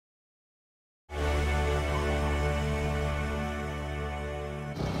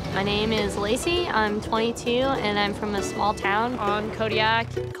My name is Lacy. I'm 22, and I'm from a small town on Kodiak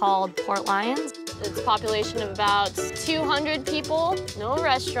called Port Lions. It's a population of about 200 people, no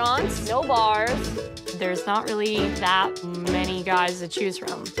restaurants, no bars. There's not really that many guys to choose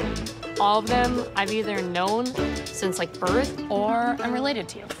from. All of them I've either known since like birth or I'm related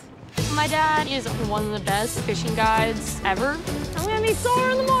to. My dad is one of the best fishing guides ever. I'm gonna be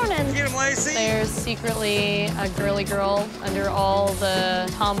sore in the morning. Get him, Lacy. There's secretly a girly girl under all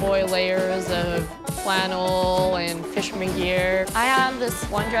the tomboy layers of flannel and fisherman gear. I have this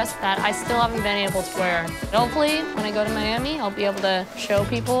one dress that I still haven't been able to wear. Hopefully, when I go to Miami, I'll be able to show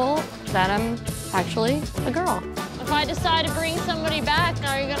people that I'm actually a girl. If I decide to bring somebody back,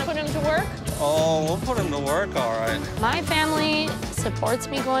 are you gonna put him to work? Oh, we'll put him to work, all right. My family supports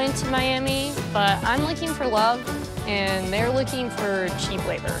me going to Miami, but I'm looking for love, and they're looking for cheap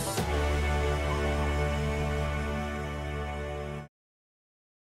labor.